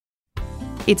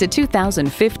It's a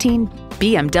 2015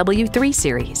 BMW 3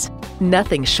 Series.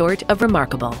 Nothing short of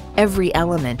remarkable. Every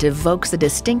element evokes a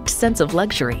distinct sense of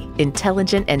luxury,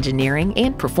 intelligent engineering,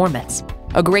 and performance.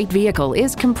 A great vehicle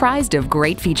is comprised of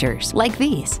great features like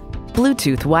these: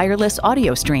 Bluetooth wireless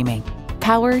audio streaming,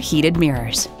 power heated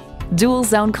mirrors, dual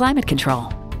zone climate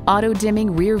control, auto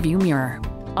dimming rear view mirror,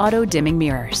 auto dimming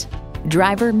mirrors,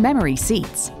 driver memory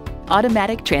seats,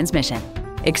 automatic transmission,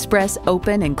 express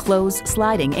open and close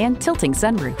sliding and tilting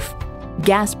sunroof,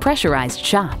 gas pressurized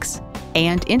shocks,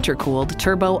 and intercooled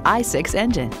turbo i6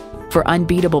 engine. For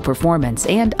unbeatable performance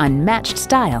and unmatched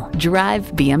style,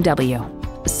 drive BMW.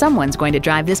 Someone's going to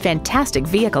drive this fantastic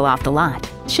vehicle off the lot.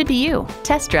 Should be you.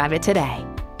 Test drive it today.